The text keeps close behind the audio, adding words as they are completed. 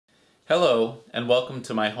Hello, and welcome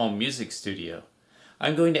to my home music studio.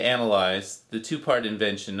 I'm going to analyze the two-part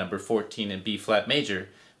Invention number 14 in B-flat major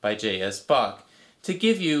by J.S. Bach to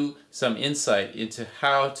give you some insight into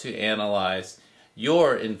how to analyze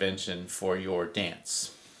your invention for your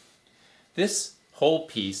dance. This whole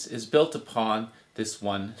piece is built upon this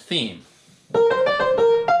one theme,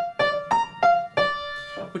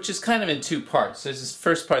 which is kind of in two parts. There's this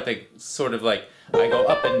first part that sort of like I go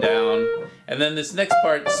up and down, and then this next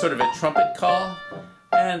part is sort of a trumpet call,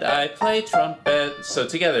 and I play trumpet. So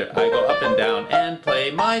together I go up and down and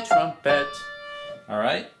play my trumpet.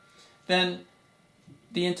 Alright? Then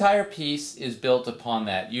the entire piece is built upon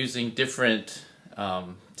that using different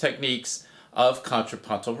techniques of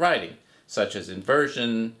contrapuntal writing, such as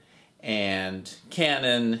inversion and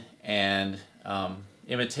canon and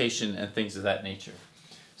imitation and things of that nature.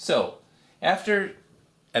 So after,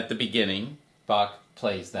 at the beginning, Bach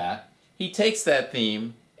plays that, he takes that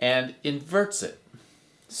theme and inverts it.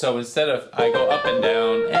 So instead of I go up and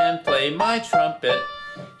down and play my trumpet,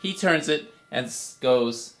 he turns it and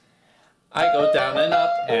goes I go down and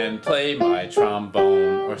up and play my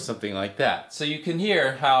trombone, or something like that. So you can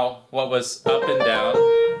hear how what was up and down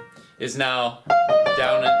is now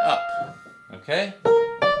down and up. Okay?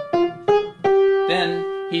 Then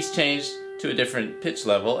he's changed to a different pitch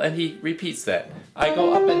level, and he repeats that. I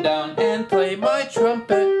go up and down and play my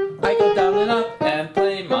trumpet. I go down and up and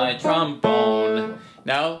play my trombone.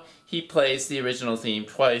 Now he plays the original theme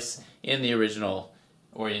twice in the original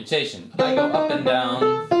orientation. I go up and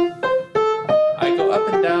down. I go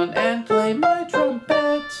up and down and play my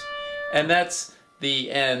trumpet. And that's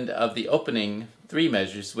the end of the opening three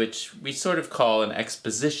measures, which we sort of call an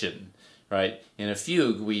exposition, right? In a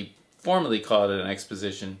fugue, we formally call it an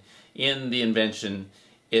exposition. In the Invention,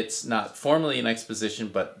 it's not formally an exposition,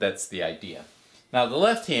 but that's the idea. Now, the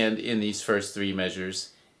left hand in these first three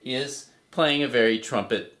measures is playing a very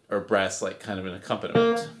trumpet or brass-like kind of an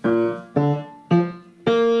accompaniment.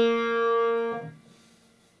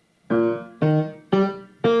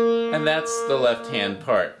 And that's the left-hand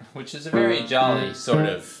part, which is a very jolly sort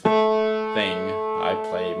of thing. I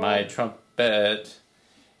play my trumpet.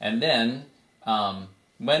 And then,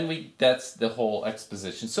 that's the whole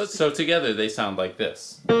exposition. So together they sound like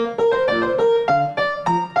this.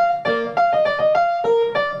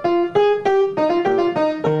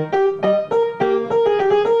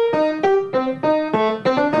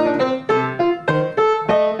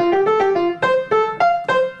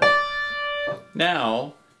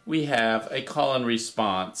 Now we have a call and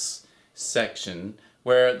response section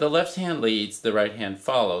where the left hand leads, the right hand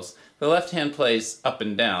follows. The left hand plays up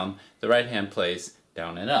and down, the right hand plays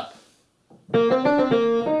down and up. And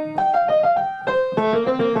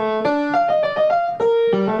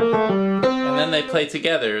then they play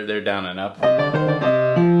together, they're down and up.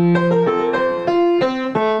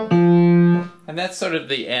 And that's sort of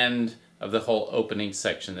the end of the whole opening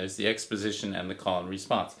section. There's the exposition and the call and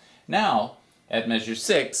response. Now, at measure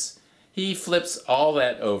 6, he flips all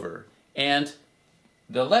that over, and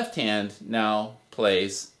the left hand now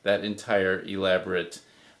plays that entire elaborate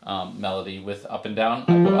melody with up and down.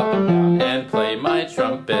 I go up and down and play my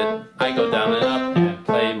trumpet. I go down and up and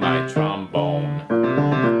play my trombone.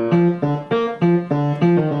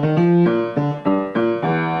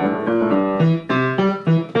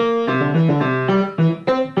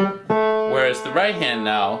 Whereas the right hand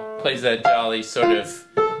now plays that jolly sort of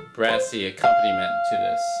brassy accompaniment to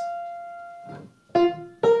this.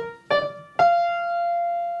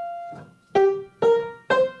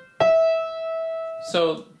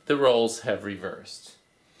 So the roles have reversed.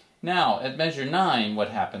 Now, at measure 9, what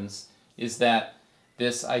happens is that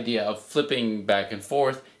this idea of flipping back and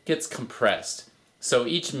forth gets compressed. So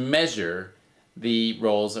each measure, the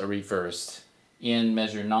roles are reversed. In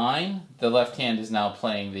measure 9, the left hand is now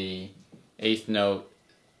playing the 8th note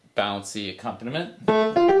bouncy accompaniment.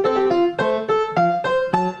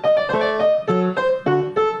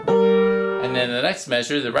 And then the next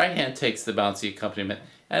measure, the right hand takes the bouncy accompaniment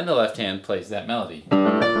and the left hand plays that melody.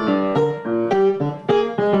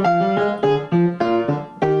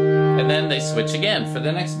 And then they switch again for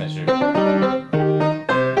the next measure.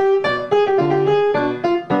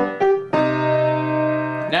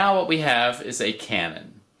 Now what we have is a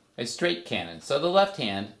canon, a straight canon. So the left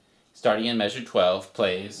hand, starting in measure 12,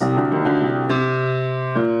 plays.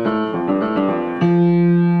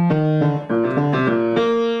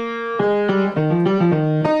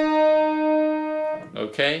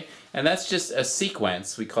 Okay? And that's just a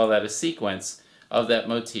sequence, we call that a sequence, of that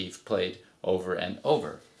motif played over and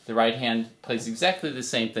over. The right hand plays exactly the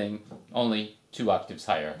same thing, only 2 octaves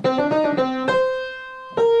higher.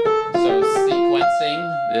 So sequence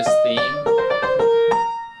sing this theme.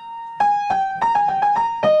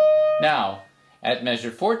 Now, at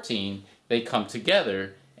measure 14, they come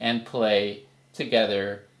together and play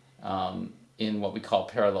together in what we call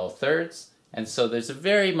parallel thirds. And so there's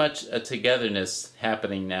very much a togetherness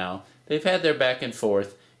happening now. They've had their back and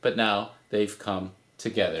forth, but now they've come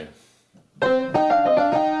together.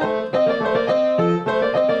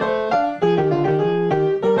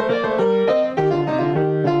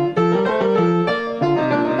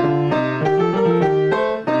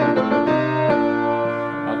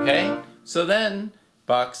 Okay, so then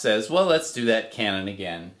Bach says, well, let's do that canon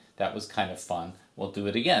again. That was kind of fun. We'll do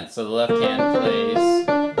it again. So the left hand plays.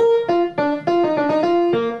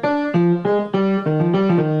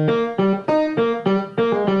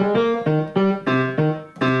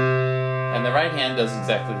 And the right hand does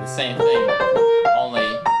exactly the same thing, only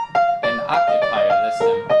an octave higher this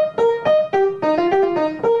time.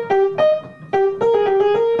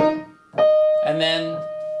 And then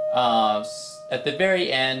at the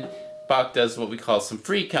very end, Bach does what we call some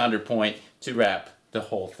free counterpoint to wrap the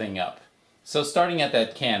whole thing up. So starting at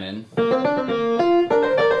that canon, now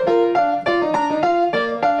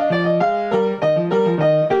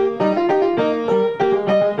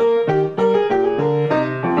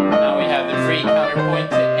we have the free counterpoint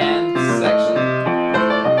to end section,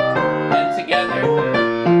 end together,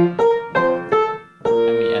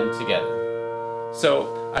 and we end together.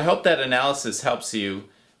 So I hope that analysis helps you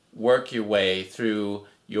work your way through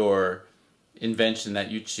your invention that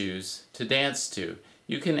you choose to dance to.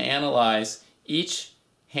 You can analyze each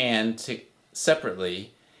hand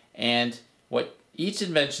separately, and each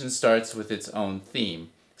invention starts with its own theme.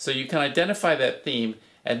 So you can identify that theme,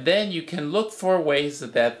 and then you can look for ways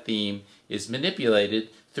that that theme is manipulated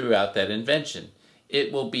throughout that invention.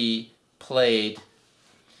 It will be played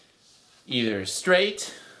either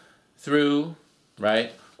straight through,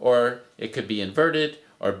 right? Or it could be inverted,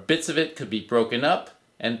 or bits of it could be broken up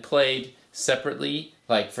and played separately,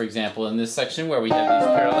 like for example in this section where we have these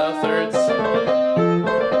parallel thirds.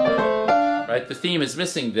 Right? The theme is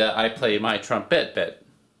missing the I play my trumpet bit,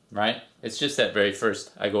 right? It's just that very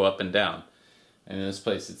first I go up and down. And in this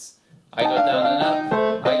place it's I go down and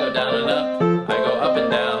up, I go down and up, I go up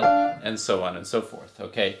and down, and so on and so forth,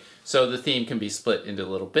 okay? So the theme can be split into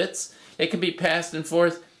little bits. It can be passed and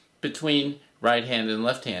forth between right hand and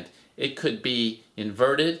left hand. It could be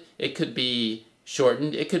inverted, it could be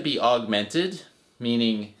shortened, it could be augmented,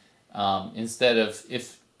 meaning instead of,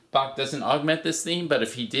 if Bach doesn't augment this theme, but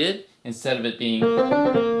if he did, instead of it being,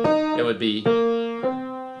 it would be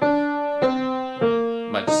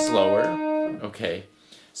much slower, okay?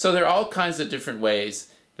 So there are all kinds of different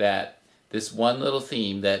ways that this one little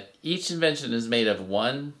theme, that each invention is made of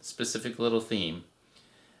one specific little theme,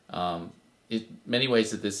 many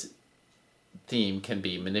ways that this theme can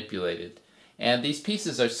be manipulated. And these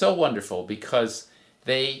pieces are so wonderful because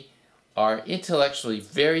they are intellectually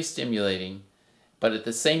very stimulating, but at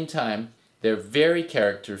the same time they're very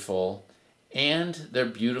characterful and they're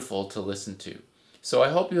beautiful to listen to. So I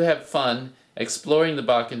hope you have fun exploring the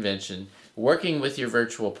Bach invention, working with your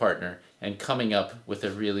virtual partner, and coming up with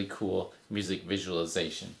a really cool music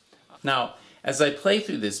visualization. Now, as I play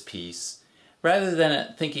through this piece, rather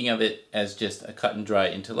than thinking of it as just a cut and dry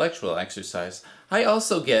intellectual exercise, I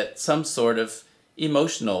also get some sort of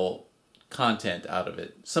emotional content out of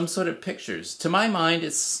it, some sort of pictures. To my mind,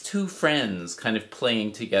 it's two friends kind of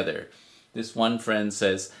playing together. This one friend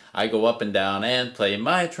says, I go up and down and play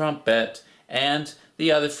my trumpet, and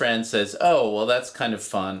the other friend says, oh, well, that's kind of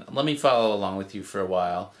fun. Let me follow along with you for a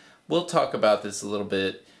while. We'll talk about this a little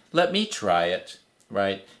bit. Let me try it,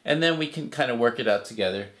 right? And then we can kind of work it out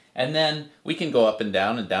together. And then we can go up and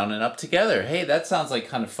down and up together. Hey, that sounds like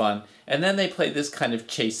kind of fun. And then they play this kind of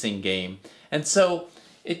chasing game. And so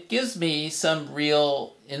it gives me some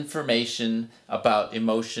real information about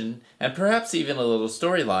emotion and perhaps even a little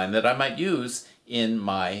storyline that I might use in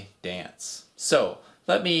my dance. So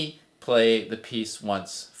let me play the piece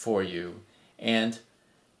once for you. And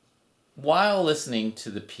while listening to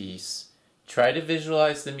the piece, try to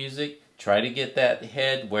visualize the music. Try to get that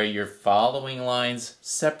head where you're following lines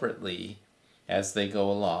separately as they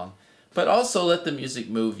go along. But also let the music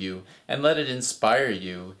move you and let it inspire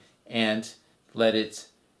you and let it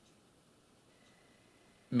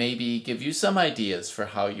maybe give you some ideas for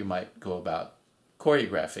how you might go about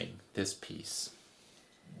choreographing this piece.